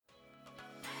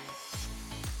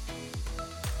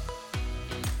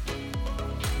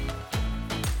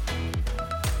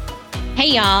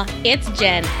Hey y'all, it's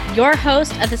Jen, your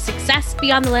host of the Success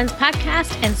Beyond the Lens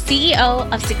podcast and CEO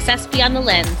of Success Beyond the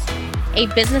Lens, a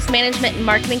business management and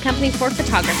marketing company for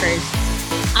photographers.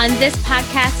 On this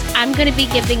podcast, I'm going to be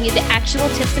giving you the actual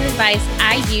tips and advice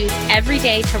I use every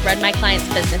day to run my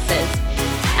clients' businesses.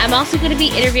 I'm also going to be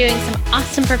interviewing some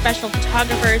awesome professional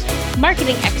photographers,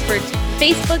 marketing experts,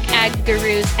 Facebook ad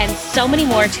gurus, and so many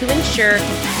more to ensure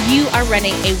you are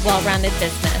running a well-rounded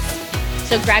business.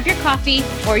 So grab your coffee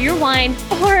or your wine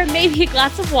or maybe a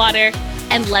glass of water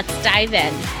and let's dive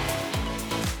in.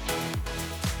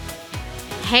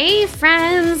 Hey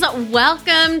friends,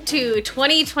 welcome to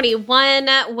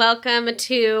 2021. Welcome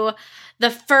to the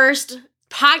first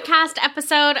podcast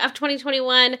episode of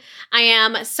 2021. I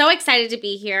am so excited to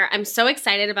be here. I'm so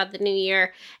excited about the new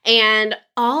year and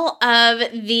all of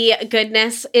the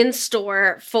goodness in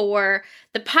store for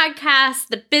the podcast,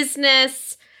 the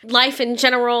business, life in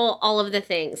general, all of the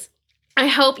things. I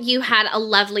hope you had a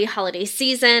lovely holiday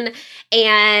season,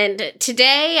 and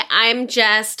today I'm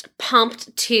just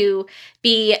pumped to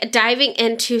be diving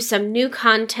into some new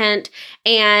content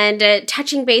and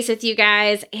touching base with you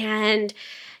guys and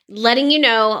letting you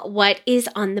know what is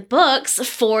on the books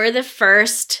for the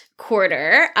first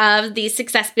quarter of the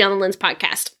Success Beyond the Lens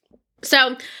podcast.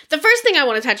 So the first thing I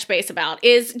want to touch base about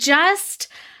is just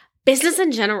business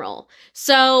in general.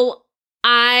 So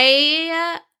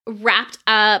I wrapped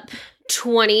up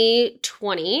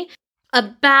 2020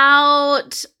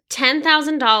 about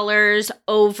 $10,000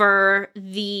 over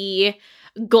the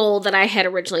goal that I had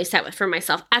originally set for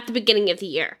myself at the beginning of the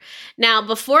year. Now,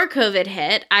 before COVID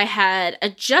hit, I had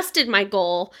adjusted my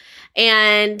goal,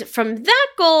 and from that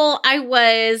goal, I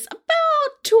was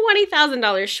about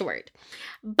 $20,000 short.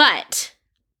 But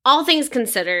all things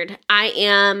considered, I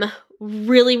am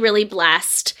really, really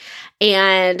blessed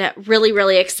and really,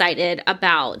 really excited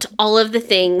about all of the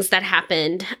things that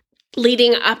happened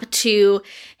leading up to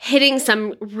hitting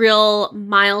some real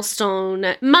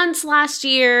milestone months last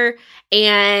year.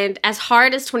 And as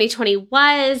hard as 2020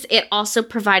 was, it also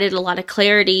provided a lot of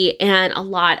clarity and a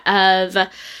lot of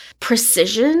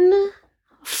precision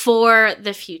for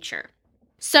the future.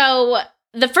 So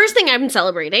the first thing I'm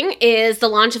celebrating is the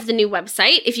launch of the new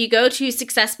website. If you go to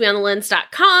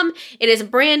successbeyondthelens.com, it is a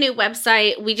brand new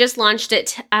website. We just launched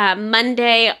it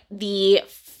Monday the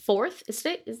 4th.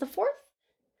 Is the 4th?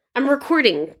 I'm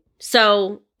recording,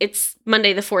 so it's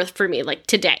Monday the 4th for me, like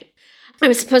today. I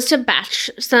was supposed to batch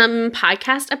some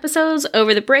podcast episodes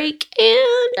over the break,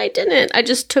 and I didn't. I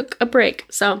just took a break.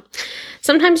 So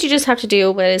sometimes you just have to do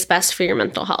what is best for your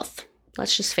mental health.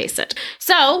 Let's just face it.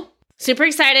 So super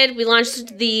excited. We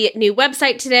launched the new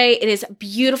website today. It is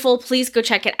beautiful. Please go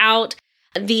check it out.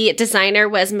 The designer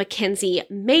was Mackenzie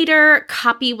Mader.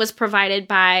 Copy was provided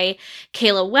by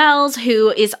Kayla Wells, who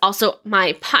is also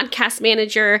my podcast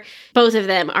manager. Both of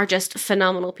them are just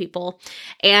phenomenal people.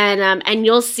 And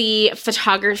you'll see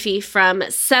photography from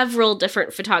several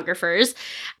different photographers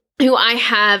who I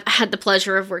have had the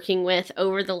pleasure of working with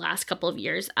over the last couple of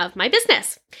years of my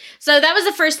business. So that was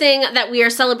the first thing that we are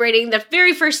celebrating, the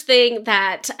very first thing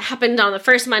that happened on the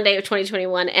first Monday of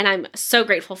 2021, and I'm so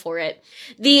grateful for it.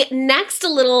 The next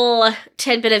little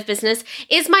tidbit of business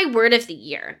is my word of the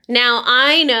year. Now,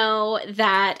 I know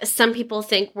that some people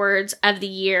think words of the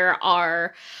year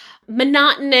are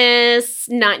monotonous,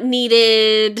 not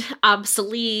needed,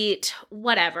 obsolete,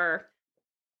 whatever.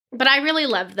 But I really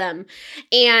love them.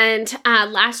 And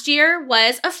last year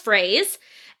was a phrase.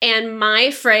 And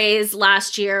my phrase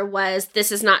last year was,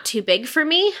 "This is not too big for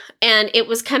me." And it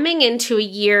was coming into a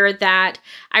year that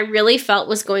I really felt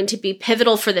was going to be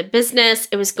pivotal for the business.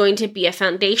 It was going to be a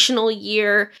foundational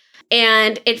year.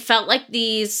 And it felt like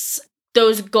those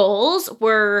goals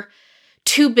were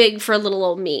too big for little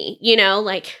old me. You know,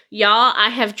 like, y'all,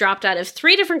 I have dropped out of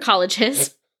 3 different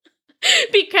colleges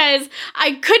because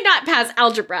I could not pass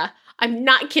algebra. I'm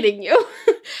not kidding you.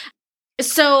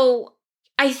 So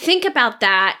I think about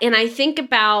that, and I think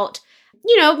about,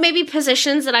 maybe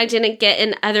positions that I didn't get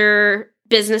in other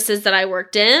businesses that I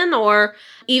worked in, or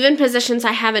even positions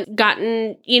I haven't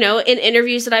gotten, in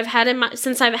interviews that I've had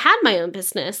since I've had my own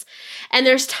business. And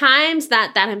there's times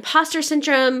that imposter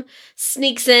syndrome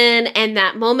sneaks in, and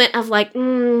that moment of like,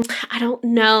 I don't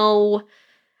know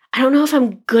if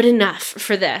I'm good enough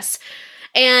for this.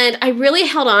 And I really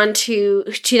held on to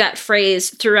that phrase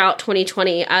throughout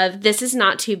 2020 of, "This is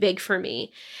not too big for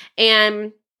me."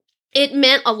 And it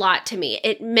meant a lot to me.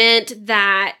 It meant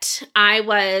that I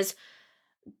was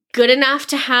good enough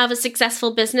to have a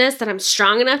successful business, that I'm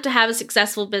strong enough to have a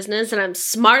successful business, and I'm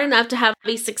smart enough to have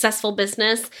a successful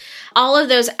business. All of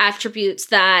those attributes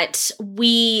that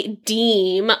we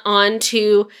deem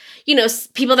onto,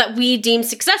 people that we deem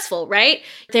successful, right?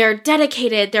 They're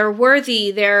dedicated, they're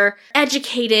worthy, they're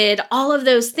educated, all of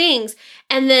those things.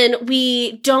 And then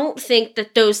we don't think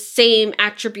that those same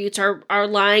attributes are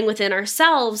lying within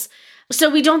ourselves. So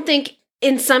we don't think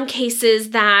in some cases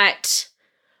that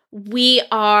we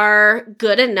are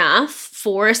good enough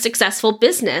for a successful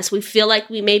business. We feel like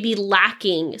we may be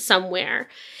lacking somewhere.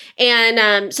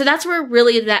 And so that's where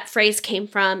really that phrase came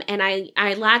from. And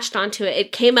I latched onto it.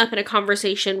 It came up in a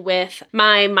conversation with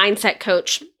my mindset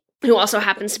coach, who also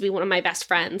happens to be one of my best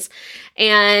friends.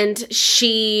 And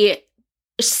she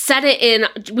said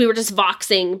it we were just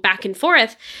voxing back and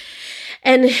forth.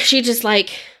 And she just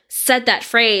said that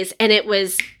phrase, and it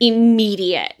was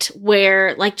immediate,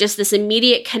 where just this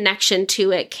immediate connection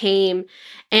to it came.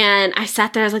 And I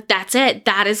sat there, I was like, that's it.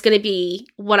 That is going to be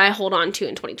what I hold on to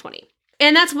in 2020.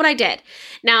 And that's what I did.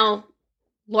 Now,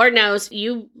 Lord knows,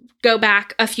 you go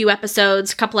back a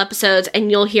couple episodes,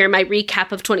 and you'll hear my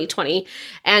recap of 2020.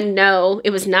 And no,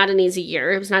 it was not an easy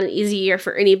year. It was not an easy year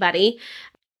for anybody.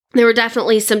 There were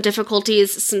definitely some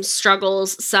difficulties, some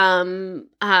struggles, some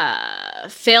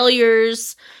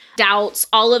failures, doubts,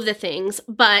 all of the things.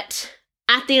 But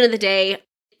at the end of the day,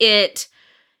 it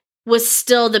was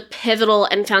still the pivotal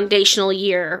and foundational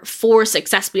year for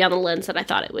Success Beyond the Lens that I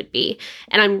thought it would be.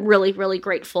 And I'm really, really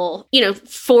grateful,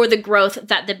 for the growth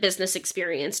that the business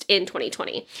experienced in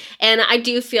 2020. And I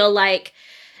do feel like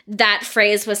that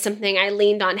phrase was something I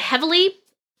leaned on heavily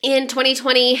in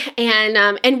 2020.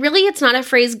 And really, it's not a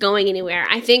phrase going anywhere.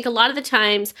 I think a lot of the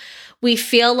times we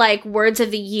feel like words of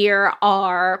the year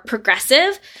are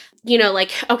progressive.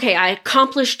 Okay, I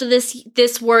accomplished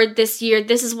this word this year.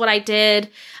 This is what I did.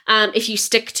 If you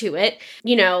stick to it,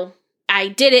 I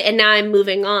did it and now I'm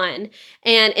moving on.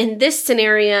 And in this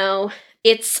scenario,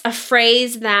 it's a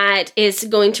phrase that is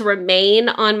going to remain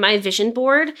on my vision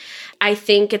board. I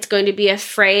think it's going to be a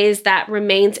phrase that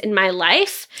remains in my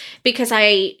life, because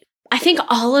I think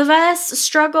all of us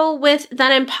struggle with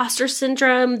that imposter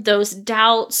syndrome, those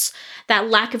doubts, that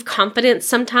lack of confidence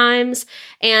sometimes,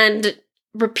 and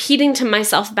repeating to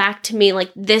myself back to me,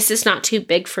 this is not too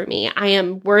big for me. I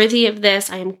am worthy of this.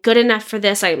 I am good enough for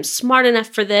this. I am smart enough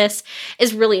for this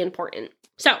is really important.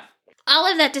 So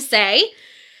all of that to say,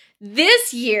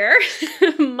 this year,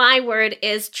 my word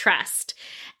is trust.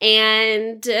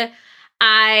 And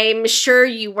I'm sure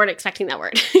you weren't expecting that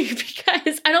word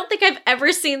because I don't think I've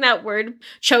ever seen that word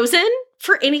chosen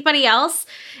for anybody else.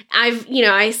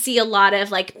 I see a lot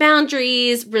of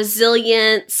boundaries,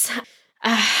 resilience,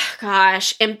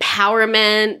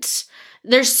 empowerment.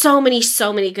 There's so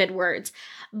many good words.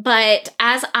 But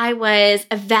as I was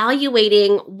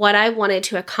evaluating what I wanted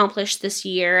to accomplish this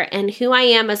year and who I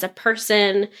am as a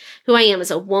person, who I am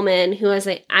as a woman,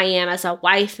 I am as a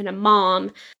wife and a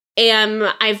mom,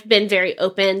 I've been very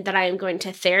open that I am going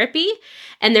to therapy.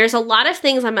 And there's a lot of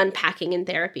things I'm unpacking in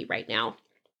therapy right now.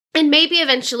 And maybe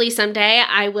eventually someday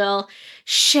I will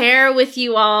share with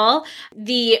you all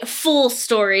the full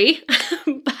story.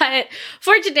 But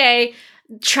for today,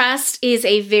 trust is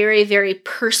a very, very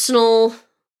personal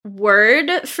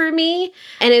word for me.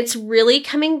 And it's really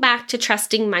coming back to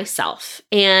trusting myself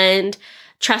and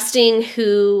trusting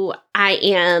who I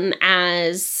am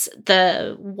as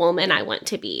the woman I want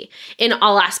to be in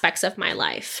all aspects of my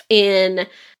life. In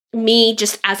me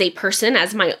just as a person,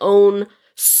 as my own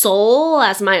soul,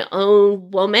 as my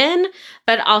own woman,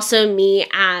 but also me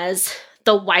as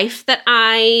the wife that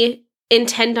I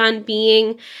intend on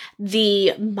being,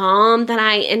 the mom that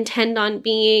I intend on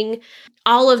being,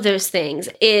 all of those things.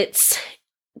 It's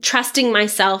trusting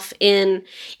myself in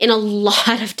a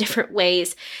lot of different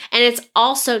ways. And it's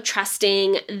also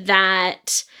trusting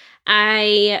that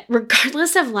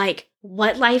regardless of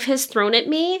what life has thrown at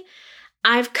me,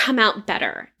 I've come out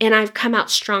better and I've come out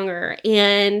stronger.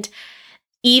 And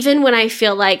even when I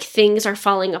feel like things are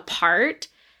falling apart,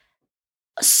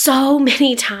 so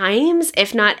many times,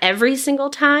 if not every single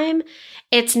time,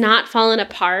 it's not fallen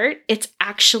apart. It's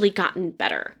actually gotten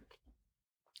better.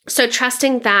 So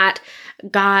trusting that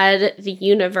God, the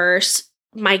universe,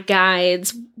 my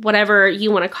guides, whatever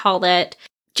you want to call it,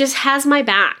 just has my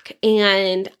back.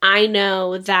 And I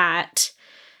know that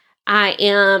I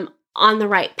am on the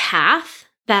right path,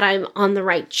 that I'm on the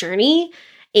right journey.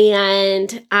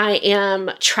 And I am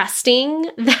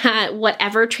trusting that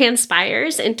whatever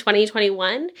transpires in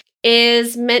 2021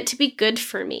 is meant to be good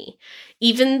for me,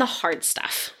 even the hard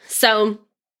stuff. So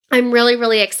I'm really,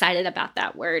 really excited about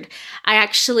that word. I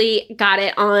actually got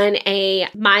it on a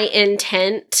My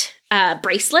Intent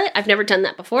bracelet. I've never done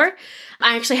that before.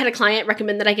 I actually had a client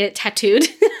recommend that I get it tattooed.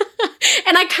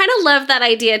 And I kind of love that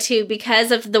idea too,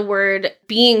 because of the word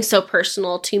being so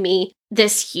personal to me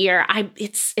this year.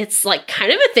 It's like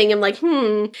kind of a thing. I'm like,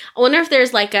 I wonder if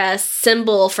there's like a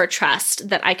symbol for trust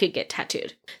that I could get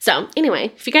tattooed. So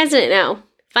anyway, if you guys didn't know,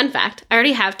 fun fact, I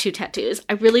already have 2 tattoos.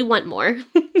 I really want more.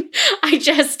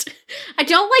 I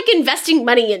don't like investing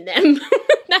money in them.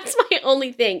 That's my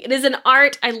only thing. It is an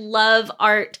art. I love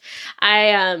art.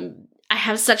 I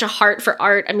have such a heart for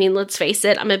art. I mean, let's face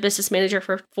it. I'm a business manager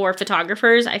for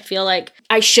photographers. I feel like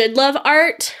I should love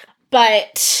art,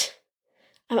 but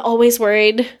I'm always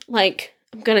worried like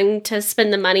I'm going to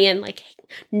spend the money and like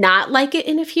not like it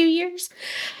in a few years.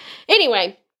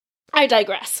 Anyway, I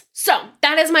digress. So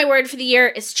that is my word for the year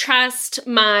is trust.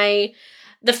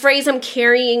 The phrase I'm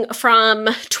carrying from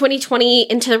 2020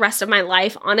 into the rest of my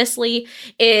life, honestly,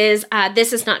 is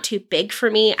this is not too big for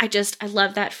me. I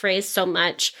love that phrase so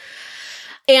much.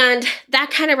 And that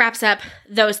kind of wraps up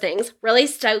those things. Really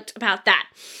stoked about that.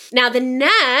 Now, the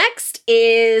next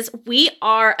is we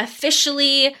are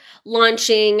officially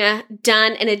launching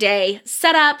done in a day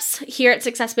setups here at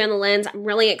Success Beyond the Lens. I'm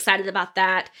really excited about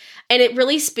that. And it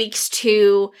really speaks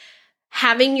to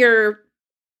having your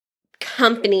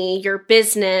company, your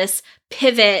business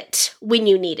pivot when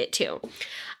you need it to.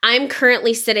 I'm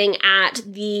currently sitting at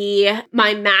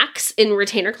my max in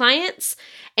retainer clients,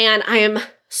 and I am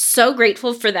so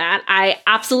grateful for that. I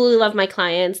absolutely love my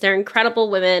clients. They're incredible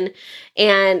women,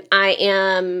 and I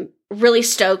am really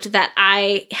stoked that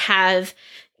I have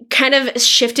kind of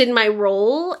shifted my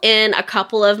role in a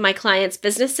couple of my clients'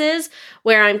 businesses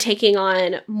where I'm taking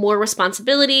on more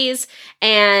responsibilities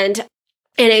and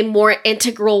in a more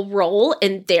integral role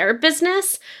in their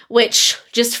business, which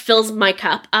just fills my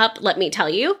cup up, let me tell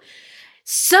you.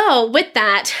 So with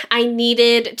that, I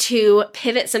needed to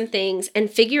pivot some things and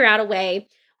figure out a way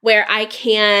where I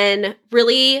can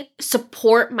really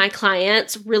support my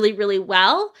clients really, really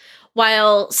well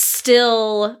while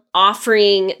still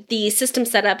offering the system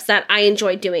setups that I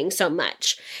enjoy doing so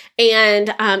much,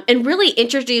 and really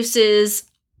introduces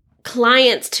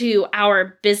clients to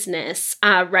our business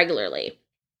regularly.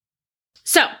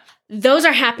 So those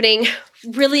are happening.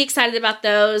 Really excited about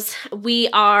those. We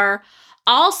are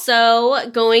also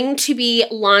going to be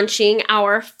launching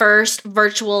our first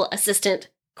virtual assistant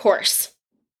course.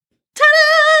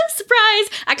 Ta-da!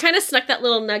 Surprise! I kind of snuck that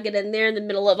little nugget in there in the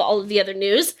middle of all of the other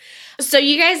news. So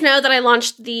you guys know that I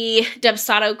launched the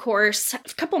Dubsado course a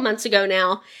couple months ago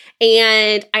now,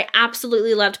 and I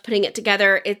absolutely loved putting it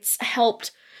together. It's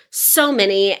helped so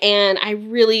many, and I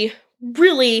really,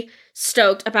 really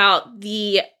stoked about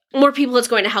the more people it's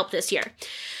going to help this year.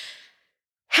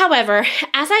 However,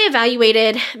 as I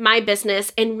evaluated my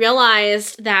business and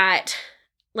realized that,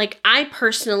 like, I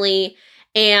personally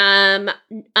am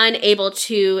unable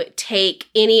to take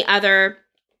any other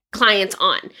clients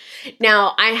on.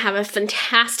 Now, I have a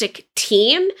fantastic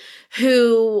team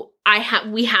who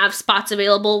we have spots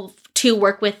available to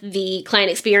work with the client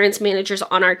experience managers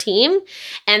on our team,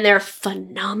 and they're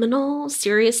phenomenal.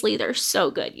 Seriously, they're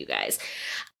so good, you guys.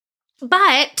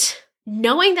 But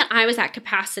knowing that I was at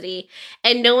capacity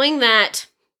and knowing that,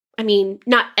 I mean,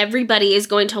 not everybody is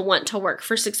going to want to work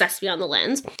for Success Beyond the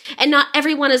Lens, and not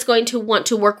everyone is going to want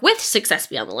to work with Success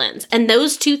Beyond the Lens. And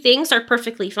those two things are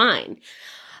perfectly fine.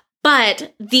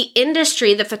 But the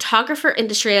industry, the photographer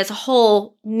industry as a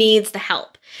whole, needs the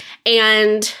help.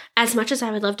 And as much as I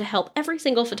would love to help every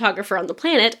single photographer on the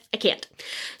planet, I can't.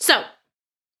 So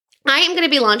I am going to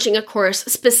be launching a course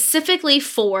specifically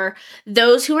for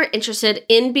those who are interested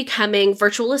in becoming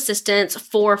virtual assistants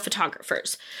for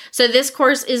photographers. So this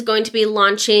course is going to be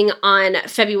launching on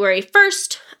February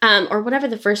 1st, or whatever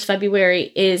the first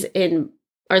February is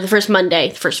or the first Monday,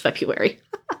 first February.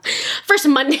 First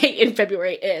Monday in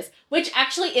February is, which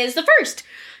actually is the 1st.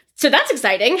 So that's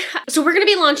exciting. So we're going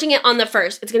to be launching it on the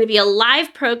 1st. It's going to be a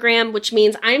live program, which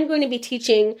means I'm going to be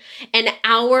teaching an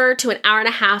hour to an hour and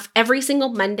a half every single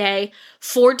Monday,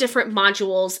 4 different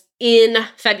modules in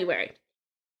February.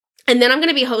 And then I'm going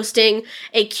to be hosting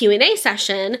a Q&A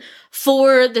session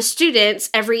for the students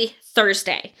every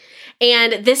Thursday.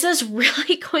 And this is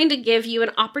really going to give you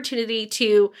an opportunity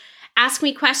to ask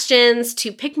me questions,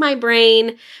 to pick my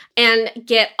brain, and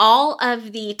get all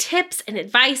of the tips and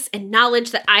advice and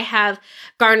knowledge that I have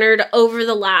garnered over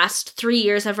the last 3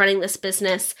 years of running this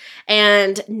business.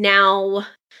 And now,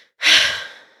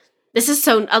 this is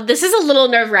a little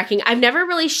nerve-wracking. I've never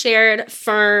really shared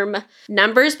firm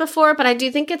numbers before, but I do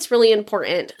think it's really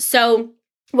important. So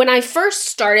when I first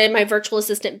started my virtual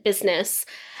assistant business,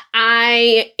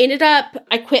 I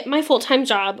quit my full-time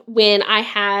job when I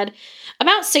had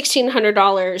about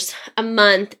 $1,600 a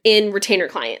month in retainer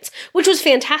clients, which was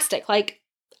fantastic. Like,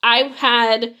 I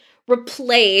had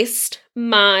replaced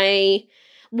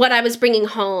what I was bringing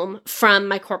home from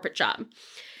my corporate job.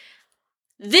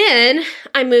 Then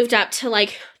I moved up to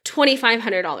like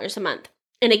 $2,500 a month.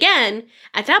 And again,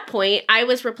 at that point, I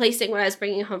was replacing what I was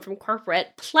bringing home from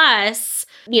corporate plus,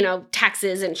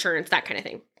 taxes, insurance, that kind of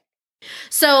thing.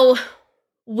 So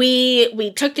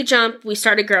we took the jump, we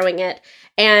started growing it,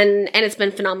 and it's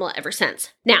been phenomenal ever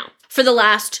since. Now, for the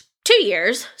last 2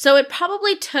 years, so it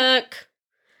probably took,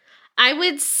 I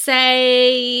would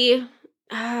say,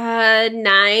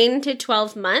 9 to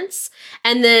 12 months,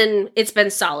 and then it's been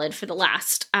solid for the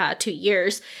last 2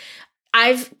 years.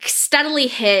 I've steadily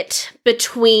hit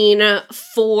between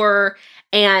 $4,000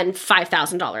 and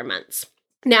 $5,000 months.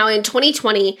 Now, in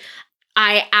 2020,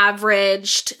 I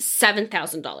averaged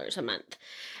 $7,000 a month,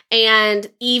 and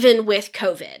even with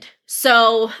COVID.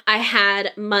 So I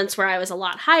had months where I was a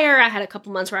lot higher. I had a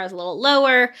couple months where I was a little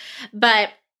lower, but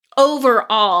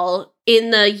overall,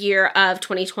 in the year of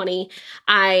 2020,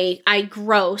 I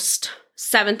grossed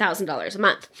 $7,000 a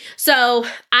month. So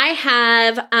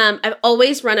I've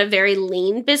always run a very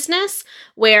lean business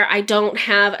where I don't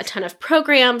have a ton of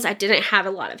programs. I didn't have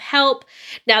a lot of help.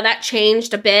 Now that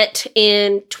changed a bit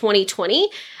in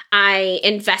 2020. I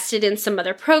invested in some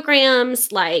other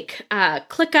programs like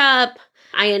ClickUp.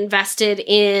 I invested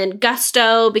in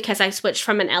Gusto because I switched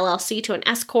from an LLC to an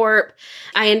S Corp.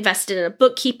 I invested in a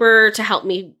bookkeeper to help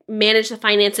me manage the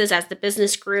finances as the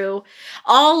business grew.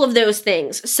 All of those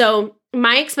things. So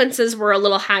my expenses were a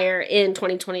little higher in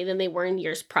 2020 than they were in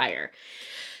years prior.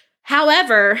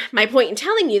 However, my point in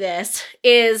telling you this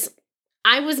is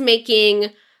I was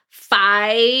making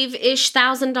 $5,000-ish,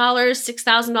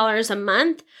 $6,000 a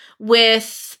month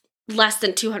with less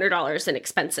than $200 in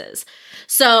expenses.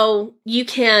 So you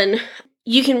can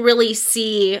really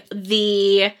see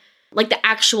the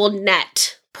actual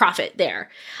net profit there.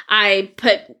 I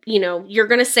put, you're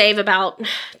going to save about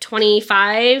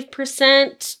 25%,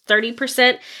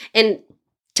 30% in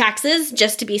taxes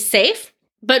just to be safe.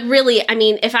 But really, I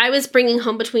mean, if I was bringing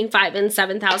home between $5,000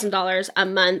 and $7,000 a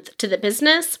month to the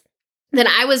business, then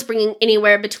I was bringing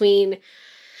anywhere between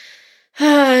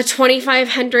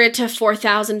 $2,500 to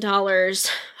 $4,000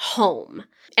 home.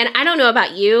 And I don't know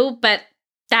about you, but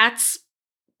that's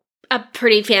a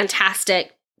pretty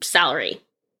fantastic salary,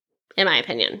 in my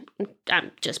opinion.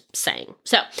 I'm just saying.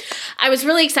 So I was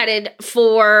really excited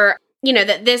for,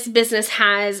 that this business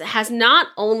has not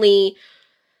only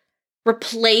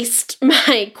replaced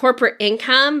my corporate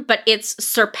income, but it's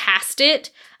surpassed it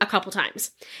a couple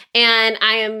times. And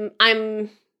I'm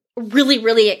really,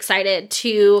 really excited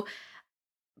to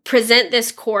present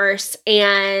this course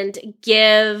and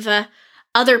give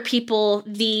other people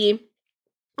the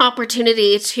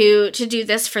opportunity to do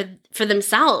this for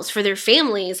themselves, for their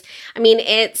families. I mean,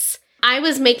 I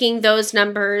was making those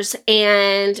numbers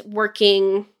and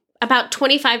working about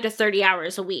 25 to 30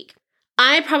 hours a week.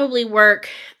 I probably work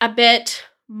a bit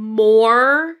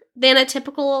more than a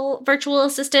typical virtual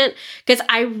assistant because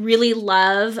I really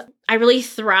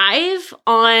thrive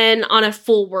on a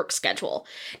full work schedule.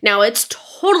 Now, it's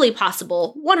totally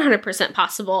possible, 100%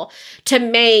 possible, to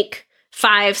make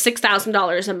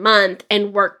 $5,000-$6,000 a month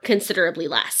and work considerably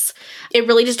less. It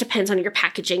really just depends on your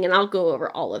packaging, and I'll go over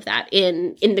all of that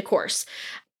in the course.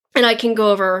 And I can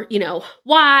go over,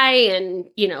 why and,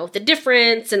 the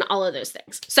difference and all of those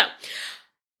things. So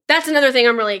that's another thing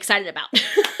I'm really excited about.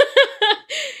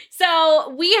 So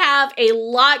we have a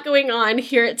lot going on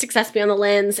here at Success Beyond the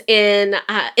Lens in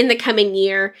the coming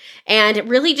year. And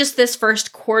really just this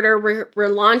first quarter, we're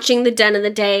launching the Den of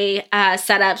the Day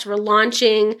setups. We're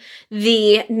launching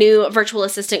the new virtual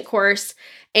assistant course.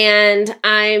 And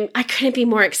I couldn't be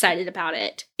more excited about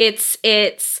it.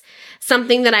 It's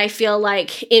something that I feel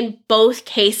like in both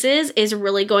cases is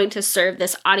really going to serve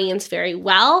this audience very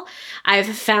well. I've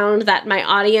found that my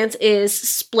audience is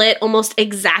split almost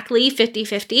exactly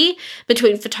 50-50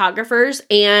 between photographers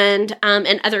and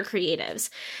other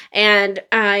creatives. And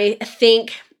I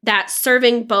think that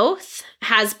serving both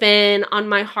has been on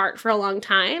my heart for a long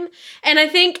time. And I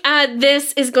think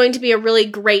this is going to be a really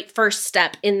great first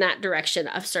step in that direction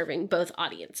of serving both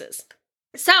audiences.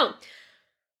 So,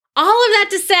 all of that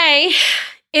to say,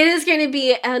 it is going to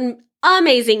be an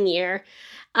amazing year.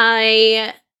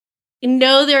 I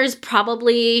know there's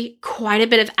probably quite a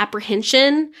bit of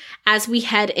apprehension as we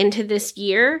head into this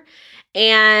year.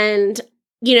 And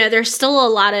there's still a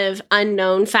lot of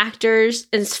unknown factors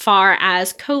as far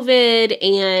as COVID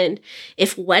and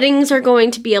if weddings are going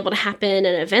to be able to happen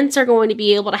and events are going to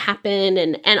be able to happen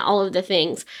and all of the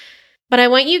things. But I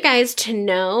want you guys to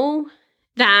know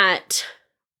that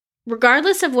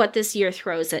regardless of what this year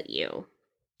throws at you,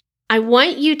 I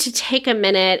want you to take a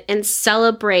minute and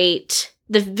celebrate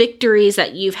the victories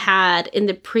that you've had in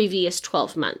the previous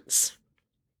 12 months.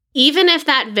 Even if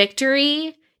that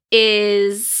victory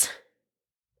is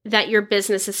that your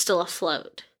business is still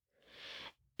afloat,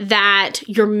 that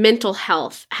your mental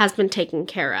health has been taken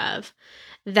care of,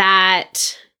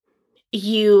 that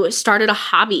you started a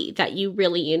hobby that you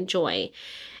really enjoy.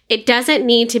 It doesn't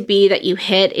need to be that you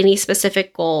hit any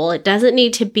specific goal. It doesn't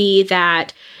need to be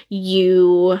that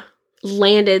you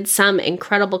landed some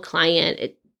incredible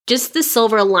client. Just the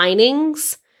silver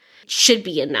linings should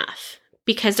be enough,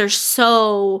 because there's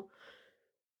so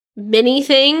many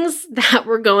things that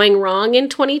were going wrong in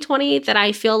 2020 that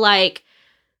I feel like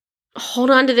hold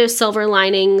on to those silver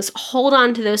linings, hold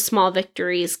on to those small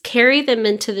victories, carry them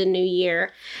into the new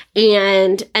year,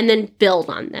 and then build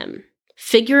on them.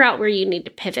 Figure out where you need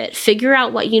to pivot. Figure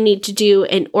out what you need to do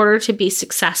in order to be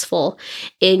successful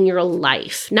in your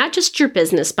life, not just your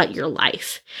business, but your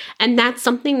life. And that's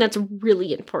something that's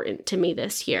really important to me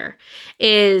this year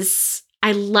is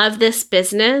I love this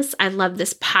business. I love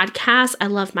this podcast. I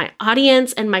love my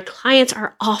audience, and my clients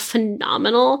are all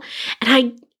phenomenal. And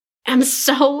I am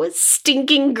so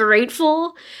stinking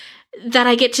grateful that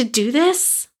I get to do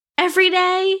this every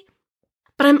day.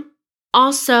 But I'm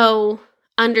also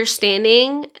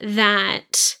understanding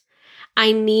that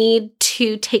I need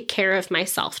to take care of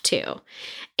myself too.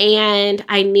 And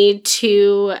I need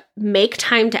to make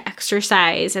time to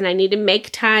exercise, and I need to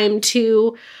make time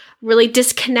to really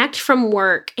disconnect from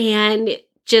work and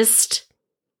just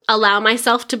allow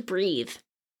myself to breathe.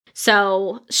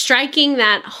 So striking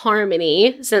that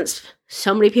harmony, since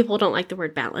so many people don't like the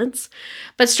word balance,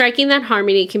 but striking that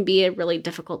harmony can be a really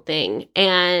difficult thing.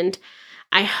 And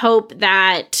I hope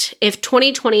that if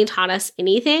 2020 taught us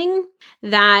anything,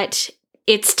 that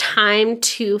it's time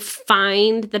to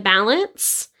find the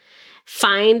balance,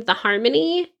 find the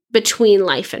harmony between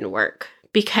life and work,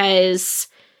 because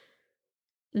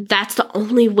that's the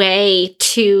only way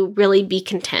to really be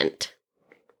content,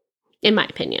 in my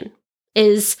opinion,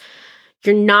 is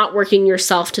you're not working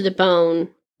yourself to the bone.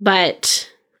 But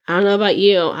I don't know about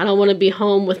you. I don't want to be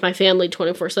home with my family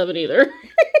 24/7 either.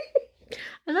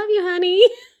 I love you, honey.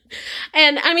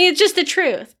 And I mean, it's just the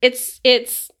truth.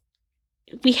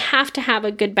 We have to have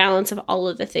a good balance of all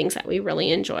of the things that we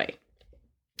really enjoy.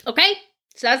 Okay?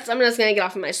 So I'm just going to get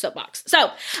off of my soapbox.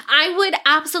 So I would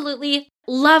absolutely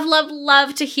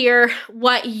love to hear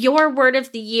what your word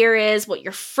of the year is, what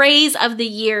your phrase of the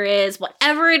year is,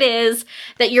 whatever it is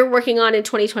that you're working on in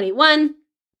 2021.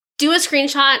 Do a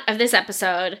screenshot of this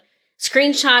episode,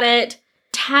 screenshot it,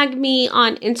 tag me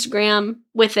on Instagram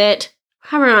with it.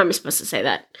 How am I supposed to say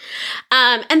that?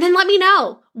 And then let me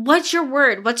know. What's your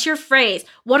word? What's your phrase?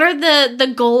 What are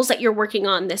the goals that you're working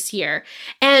on this year?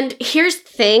 And here's the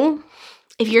thing.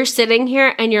 If you're sitting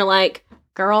here and you're like,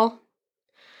 girl,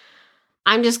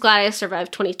 I'm just glad I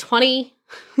survived 2020.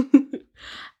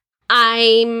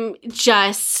 I'm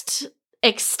just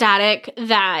ecstatic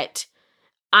that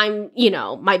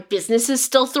my business is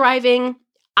still thriving.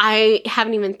 I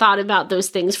haven't even thought about those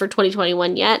things for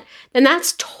 2021 yet. Then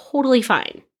that's totally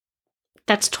fine.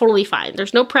 That's totally fine.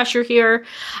 There's no pressure here.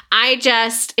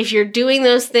 If you're doing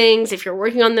those things, if you're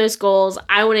working on those goals,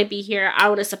 I want to be here. I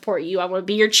want to support you. I want to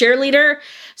be your cheerleader.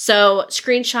 So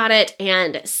screenshot it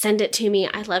and send it to me.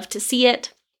 I love to see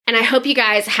it. And I hope you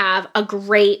guys have a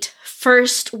great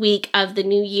first week of the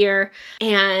new year.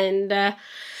 And I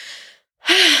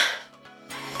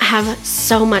have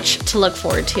so much to look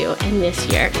forward to in this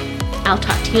year. I'll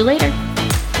talk to you later.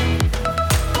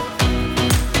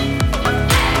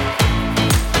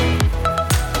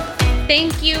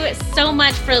 Thank you so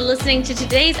much for listening to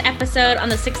today's episode on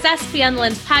the Success Beyond the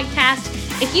Lens podcast.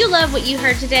 If you love what you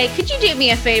heard today, could you do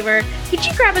me a favor? Could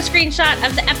you grab a screenshot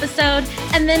of the episode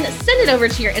and then send it over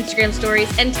to your Instagram stories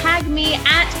and tag me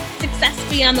at Success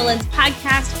Beyond the Lens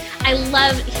podcast? I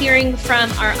love hearing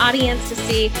from our audience to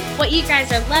see what you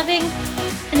guys are loving.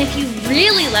 And if you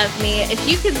really love me, if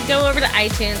you could go over to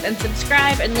iTunes and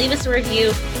subscribe and leave us a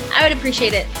review, I would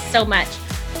appreciate it so much.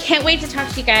 Can't wait to talk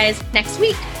to you guys next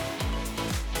week.